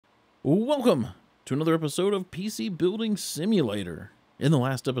Welcome to another episode of PC Building Simulator. In the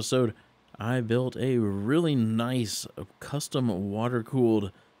last episode, I built a really nice custom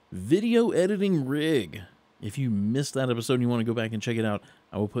water-cooled video editing rig. If you missed that episode and you want to go back and check it out,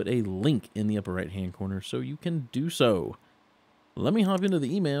 I will put a link in the upper right-hand corner so you can do so. Let me hop into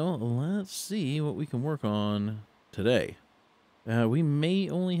the email. Let's see what we can work on today. We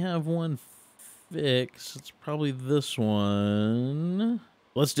may only have one fix. It's probably this one.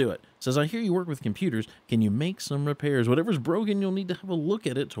 Let's do it. It says, I hear you work with computers. Can you make some repairs? Whatever's broken, you'll need to have a look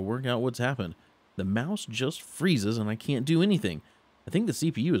at it to work out what's happened. The mouse just freezes and I can't do anything. I think the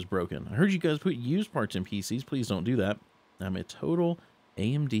CPU is broken. I heard you guys put used parts in PCs. Please don't do that. I'm a total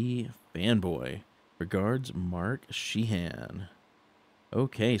AMD fanboy. Regards, Mark Sheehan.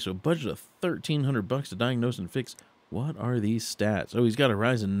 Okay, so budget of $1,300 to diagnose and fix. What are these stats? Oh, he's got a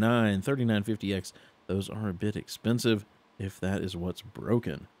Ryzen 9 3950X. Those are a bit expensive if that is what's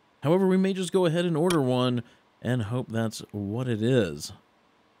broken. However, we may just go ahead and order one and hope that's what it is.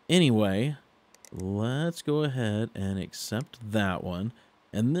 Anyway, let's go ahead and accept that one.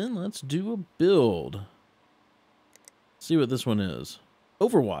 And then let's do a build. See what this one is.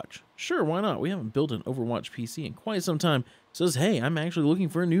 Overwatch. Sure, why not? We haven't built an Overwatch PC in quite some time. It says, hey, I'm actually looking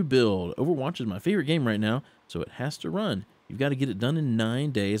for a new build. Overwatch is my favorite game right now, so it has to run. You've got to get it done in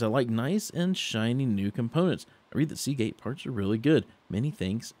 9 days. I like nice and shiny new components. I read that Seagate parts are really good. Many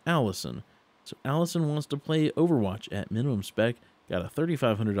thanks, Allison. So Allison wants to play Overwatch at minimum spec. Got a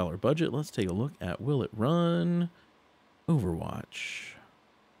 $3,500 budget. Let's take a look at will it run? Overwatch.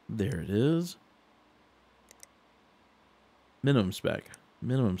 There it is. Minimum spec.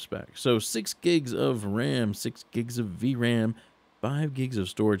 Minimum spec. So 6 gigs of RAM, 6 gigs of VRAM, 5 gigs of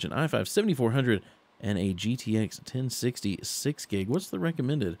storage, an i5 7400, and a GTX 1060 6 gig. What's the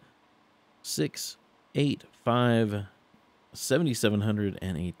recommended? 6, 8, 5, 7700,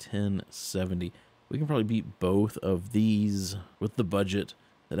 and a 1070. We can probably beat both of these with the budget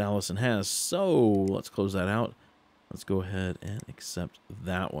that Allison has. So let's close that out. Let's go ahead and accept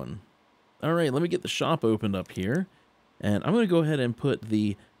that one. All right, let me get the shop opened up here. And I'm going to go ahead and put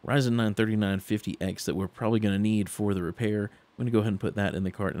the Ryzen 9 3950X that we're probably going to need for the repair. I'm going to go ahead and put that in the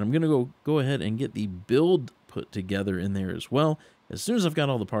cart. And I'm going to go ahead and get the build put together in there as well. As soon as I've got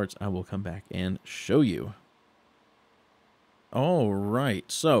all the parts, I will come back and show you. All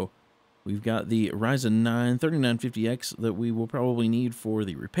right, so we've got the Ryzen 9 3950X that we will probably need for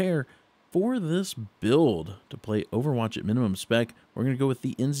the repair. For this build to play Overwatch at minimum spec, we're going to go with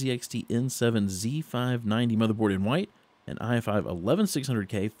the NZXT N7 Z590 motherboard in white, an i5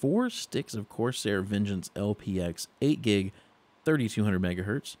 11600K, 4 sticks of Corsair Vengeance LPX 8 gig 3200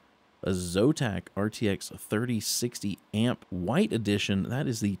 megahertz, a Zotac RTX 3060 amp white edition. That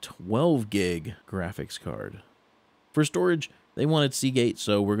is the 12 gig graphics card. For storage, they wanted Seagate,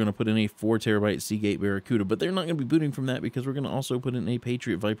 so we're going to put in a 4 terabyte Seagate Barracuda, but they're not going to be booting from that because we're going to also put in a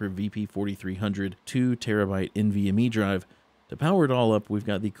Patriot Viper VP4300 2 terabyte NVMe drive. To power it all up, we've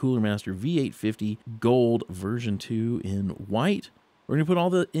got the Cooler Master V850 Gold version 2 in white. We're going to put all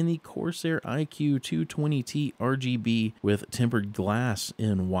that in the Corsair iQ 220T RGB with tempered glass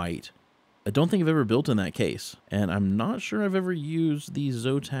in white. I don't think I've ever built in that case, and I'm not sure I've ever used the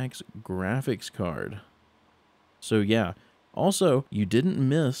Zotac's graphics card. So yeah, also, you didn't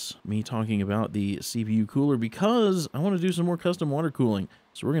miss me talking about the CPU cooler because I want to do some more custom water cooling.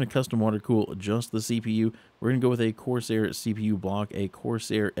 So we're going to custom water cool just the CPU. We're going to go with a Corsair CPU block, a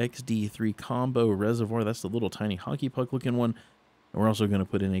Corsair XD3 combo reservoir. That's the little tiny hockey puck looking one. And we're also going to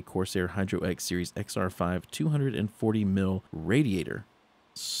put in a Corsair Hydro X Series XR5 240mm radiator.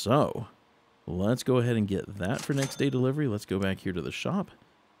 So let's go ahead and get that for next day delivery. Let's go back here to the shop.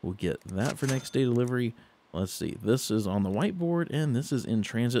 We'll get that for next day delivery. Let's see, this is on the whiteboard and this is in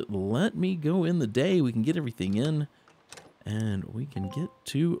transit. Let me go in the day. We can get everything in and we can get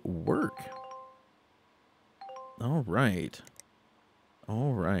to work. All right.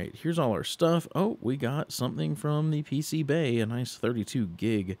 All right, here's all our stuff. Oh, we got something from the PC Bay, a nice 32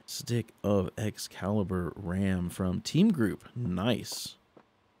 gig stick of Excalibur RAM from Team Group. Nice.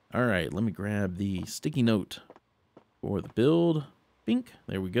 All right, let me grab the sticky note for the build. Bink,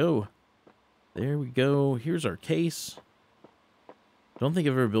 there we go. There we go. Here's our case. Don't think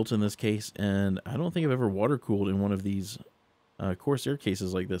I've ever built in this case, and I don't think I've ever water cooled in one of these Corsair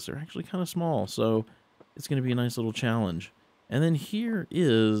cases like this. They're actually kind of small, so it's going to be a nice little challenge. And then here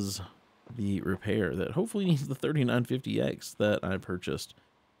is the repair that hopefully needs the 3950X that I purchased.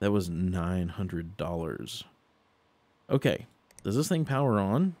 That was $900. Okay, does this thing power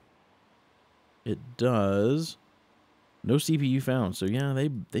on? It does. No CPU found. So yeah,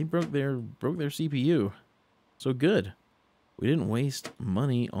 they broke their CPU. So good. we didn't waste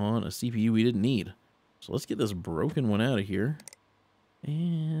money on a CPU we didn't need. So let's get this broken one out of here.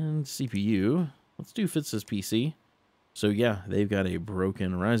 And CPU, let's do Fitz's PC. So yeah, they've got a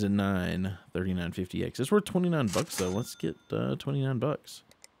broken Ryzen 9 3950X. It's worth 29 bucks though. Let's get 29 bucks.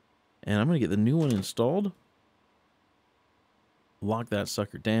 And I'm going to get the new one installed. Lock that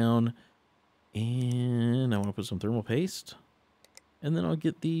sucker down. And I want to put some thermal paste. And then I'll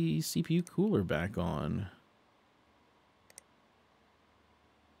get the CPU cooler back on.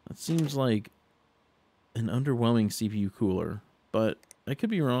 That seems like an underwhelming CPU cooler, but I could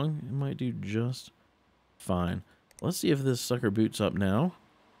be wrong. It might do just fine. Let's see if this sucker boots up now.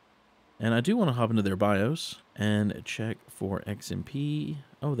 And I do want to hop into their BIOS and check for XMP.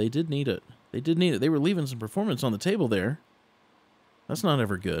 Oh, they did need it. They did need it. They were leaving some performance on the table there. That's not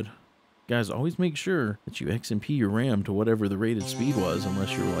ever good. Guys, always make sure that you XMP your RAM to whatever the rated speed was,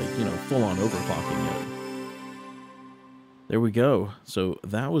 unless you're like, you know, full on overclocking it. There we go. So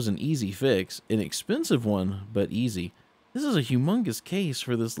that was an easy fix. An expensive one, but easy. This is a humongous case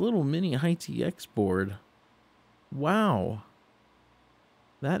for this little mini ITX board. Wow.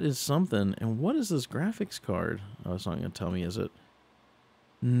 That is something. And what is this graphics card? Oh, it's not going to tell me, is it?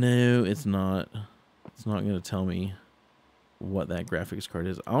 No, it's not. It's not going to tell me what that graphics card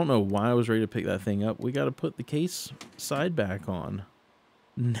is. I don't know why I was ready to pick that thing up. We got to put the case side back on.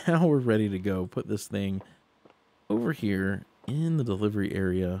 Now we're ready to go. Put this thing over here in the delivery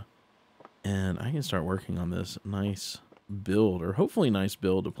area, and I can start working on this nice build, or hopefully nice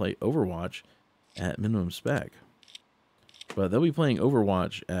build to play Overwatch at minimum spec. But they'll be playing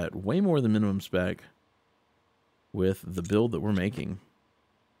Overwatch at way more than minimum spec with the build that we're making.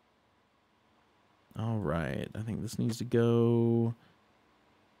 All right, I think this needs to go.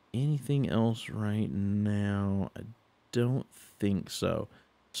 Anything else right now? I don't think so.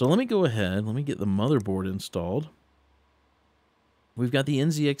 So let me go ahead. Let me get the motherboard installed. We've got the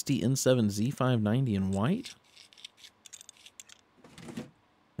NZXT N7 Z590 in white.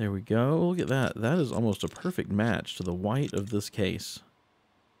 There we go. Look at that. That is almost a perfect match to the white of this case.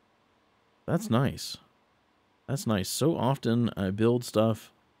 That's nice. That's nice. So often I build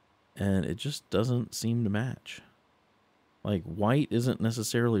stuff and it just doesn't seem to match. Like, white isn't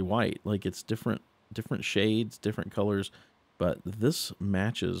necessarily white. Like, it's different shades, different colors, but this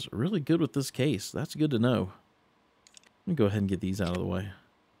matches really good with this case. That's good to know. Let me go ahead and get these out of the way.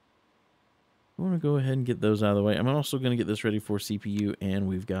 I want to go ahead and get those out of the way. I'm also going to get this ready for CPU, and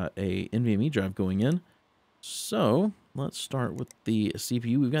we've got a NVMe drive going in. So let's start with the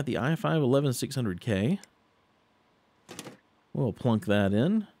CPU. We've got the i5-11600K. We'll plunk that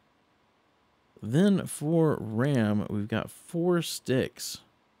in. Then for RAM, we've got 4 sticks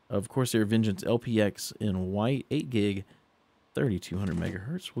of Corsair Vengeance LPX in white, 8 gig, 3200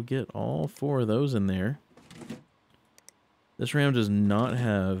 megahertz. We'll get all 4 of those in there. This RAM does not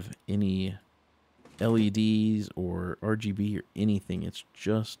have any LEDs or RGB or anything. It's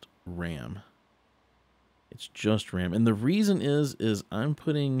just RAM. It's just RAM. And the reason is I'm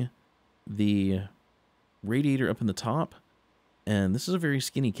putting the radiator up in the top, and this is a very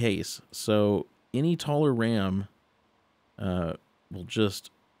skinny case. So any taller RAM will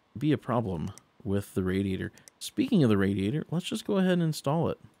just be a problem with the radiator. Speaking of the radiator, let's just go ahead and install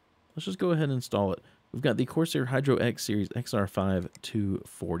it. Let's just go ahead and install it. We've got the Corsair Hydro X Series XR5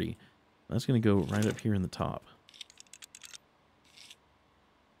 240. That's going to go right up here in the top.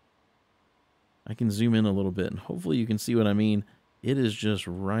 I can zoom in a little bit, and hopefully you can see what I mean. It is just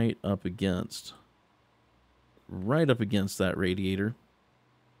right up against that radiator.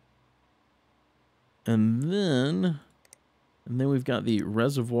 And then we've got the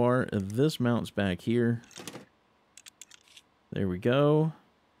reservoir. This mounts back here. There we go.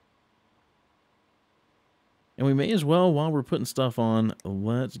 And we may as well, while we're putting stuff on,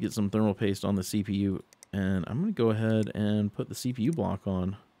 let's get some thermal paste on the CPU. And I'm going to go ahead and put the CPU block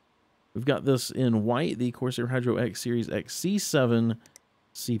on. We've got this in white, the Corsair Hydro X Series XC7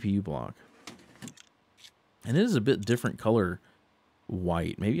 CPU block. And it is a bit different color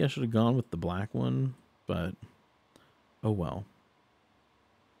white. Maybe I should have gone with the black one, but oh well.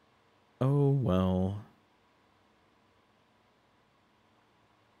 Oh well.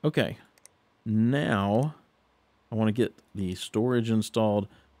 Okay. Now I want to get the storage installed.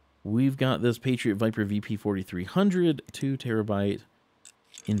 We've got this Patriot Viper VP4300 2 terabyte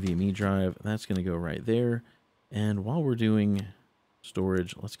NVMe drive. That's going to go right there. And while we're doing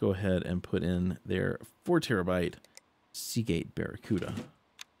storage, let's go ahead and put in their 4 terabyte Seagate Barracuda.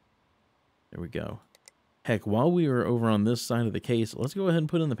 There we go. Heck, while we are over on this side of the case, let's go ahead and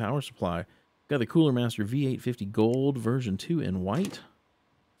put in the power supply. We've got the Cooler Master V850 Gold version 2 in white.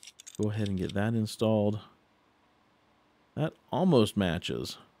 Go ahead and get that installed. That almost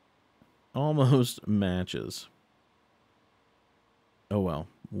matches. Almost matches. Oh well,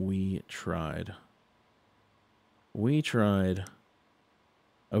 we tried. We tried.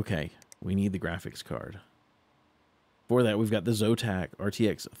 Okay, we need the graphics card. For that, we've got the Zotac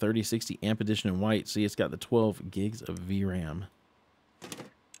RTX 3060 Amp Edition in white. See, it's got the 12 gigs of VRAM.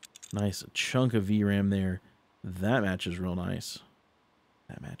 Nice chunk of VRAM there. That matches real nice.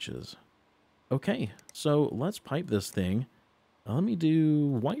 That matches. Okay, so let's pipe this thing. Let me do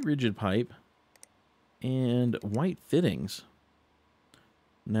white rigid pipe and white fittings.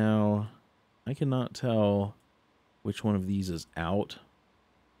 Now, I cannot tell which one of these is out.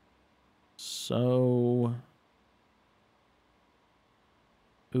 So,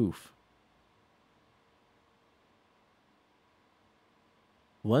 oof.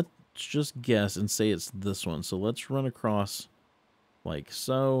 Let's just guess and say it's this one. So let's run across like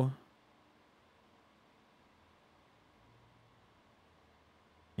so.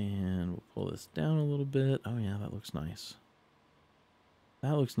 And we'll pull this down a little bit. Oh yeah, that looks nice.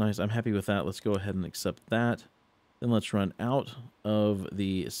 That looks nice. I'm happy with that. Let's go ahead and accept that. Then let's run out of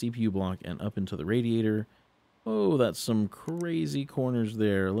the CPU block and up into the radiator. Oh, that's some crazy corners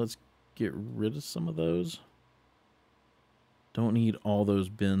there. Let's get rid of some of those. Don't need all those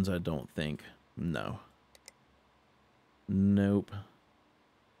bins, I don't think. No. Nope.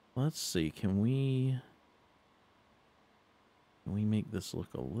 Let's see. Can we make this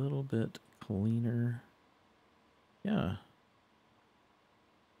look a little bit cleaner? Yeah.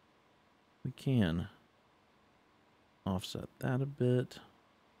 We can. Offset that a bit.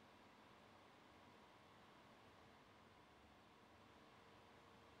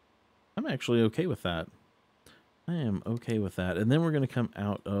 I'm actually okay with that. I am okay with that. And then we're going to come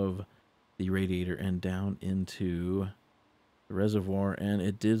out of the radiator and down into the reservoir. And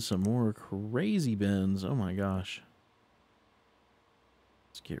it did some more crazy bends. Oh my gosh.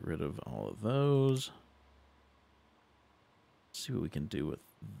 Let's get rid of all of those. Let's see what we can do with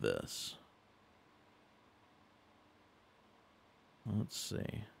this. Let's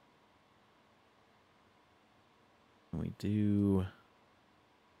see. We do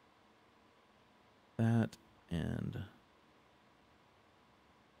that and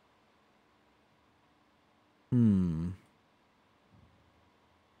I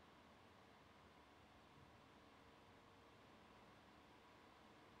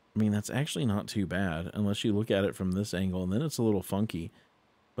mean, that's actually not too bad unless you look at it from this angle, and then it's a little funky.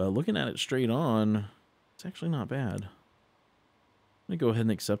 But looking at it straight on, it's actually not bad. Let me go ahead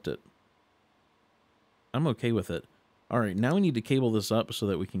and accept it. I'm okay with it. All right, now we need to cable this up so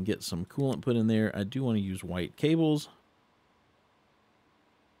that we can get some coolant put in there. I do want to use white cables.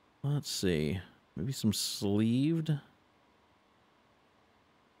 Let's see. Maybe some sleeved.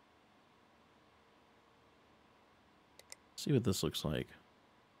 See what this looks like.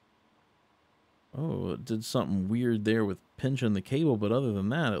 Oh, it did something weird there with pinching the cable, but other than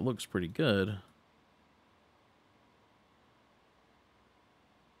that, it looks pretty good.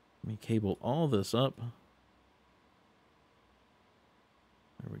 Let me cable all this up.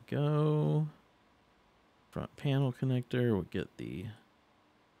 There we go. Front panel connector. We'll get the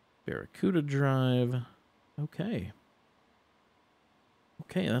Barracuda drive. Okay.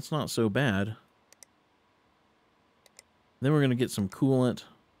 Okay, that's not so bad. Then we're going to get some coolant.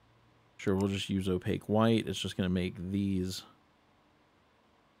 Sure, we'll just use opaque white. It's just going to make these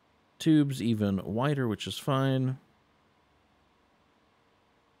tubes even whiter, which is fine.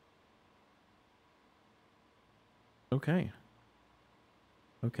 Okay.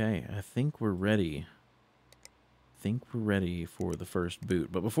 Okay, I think we're ready. I think we're ready for the first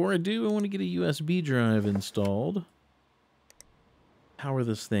boot. But before I do, I want to get a USB drive installed. Power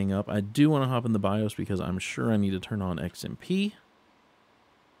this thing up. I do want to hop in the BIOS because I'm sure I need to turn on XMP.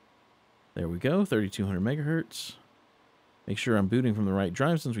 There we go, 3200 megahertz. Make sure I'm booting from the right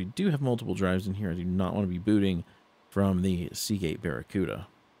drive since we do have multiple drives in here. I do not want to be booting from the Seagate Barracuda.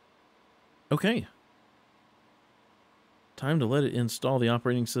 Okay. Time to let it install the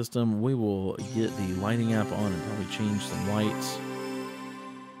operating system. We will get the lighting app on and probably change some lights.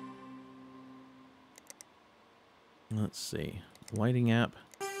 Let's see. Lighting app.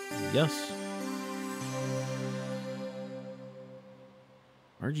 Yes.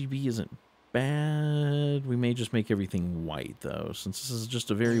 RGB isn't bad. We may just make everything white, though. Since this is just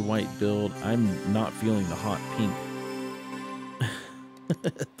a very white build, I'm not feeling the hot pink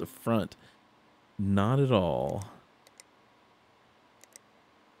at the front. Not at all.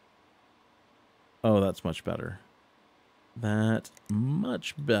 Oh, that's much better. That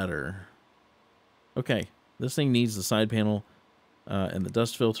much better. Okay, this thing needs the side panel and the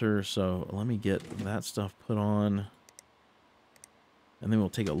dust filter, so let me get that stuff put on. And then we'll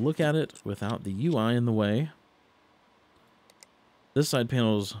take a look at it without the UI in the way. This side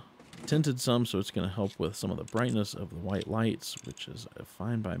panel's tinted some, so it's going to help with some of the brightness of the white lights, which is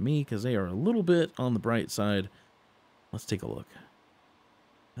fine by me because they are a little bit on the bright side. Let's take a look.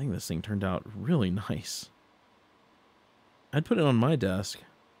 I think this thing turned out really nice. I'd put it on my desk.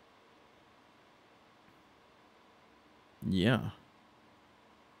 Yeah.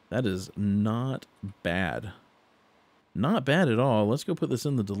 That is not bad. Not bad at all. Let's go put this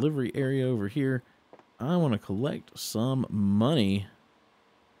in the delivery area over here. I want to collect some money.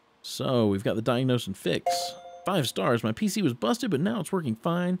 So we've got the diagnose and fix. 5 stars. My PC was busted, but now it's working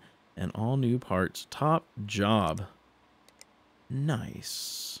fine. And all new parts. Top job.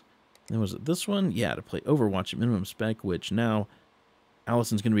 Nice. Then was it this one? Yeah, to play Overwatch at minimum spec, which now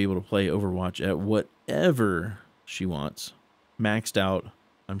Allison's going to be able to play Overwatch at whatever she wants. Maxed out,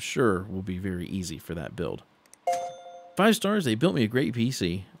 I'm sure, will be very easy for that build. 5 stars. They built me a great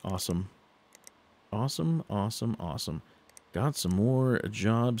PC. Awesome. Awesome, awesome, awesome. Got some more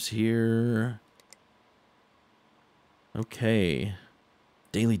jobs here. Okay.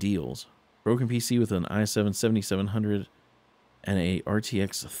 Daily deals. Broken PC with an i7 7700 and a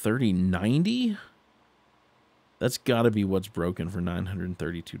RTX 3090? That's got to be what's broken for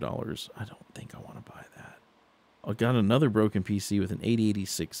 $932. I don't think I want to buy that. I got another broken PC with an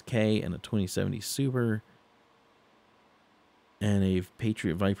 8086K and a 2070 Super. And a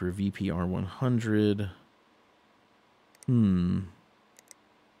Patriot Viper VPR 100.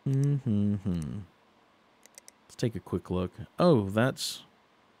 Let's take a quick look. Oh, that's...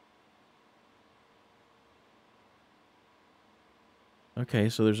 Okay,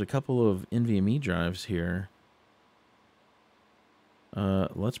 so there's a couple of NVMe drives here.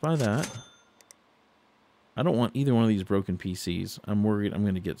 Let's buy that. I don't want either one of these broken PCs. I'm worried I'm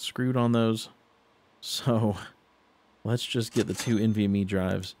going to get screwed on those. So... let's just get the 2 NVMe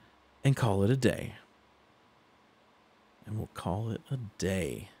drives and call it a day. And we'll call it a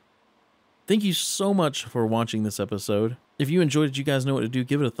day. Thank you so much for watching this episode. If you enjoyed it, you guys know what to do.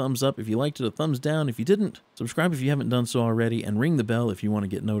 Give it a thumbs up. If you liked it, a thumbs down. If you didn't, subscribe if you haven't done so already, and ring the bell if you want to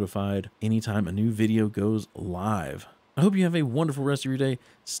get notified anytime a new video goes live. I hope you have a wonderful rest of your day.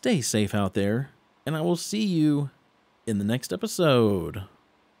 Stay safe out there, and I will see you in the next episode.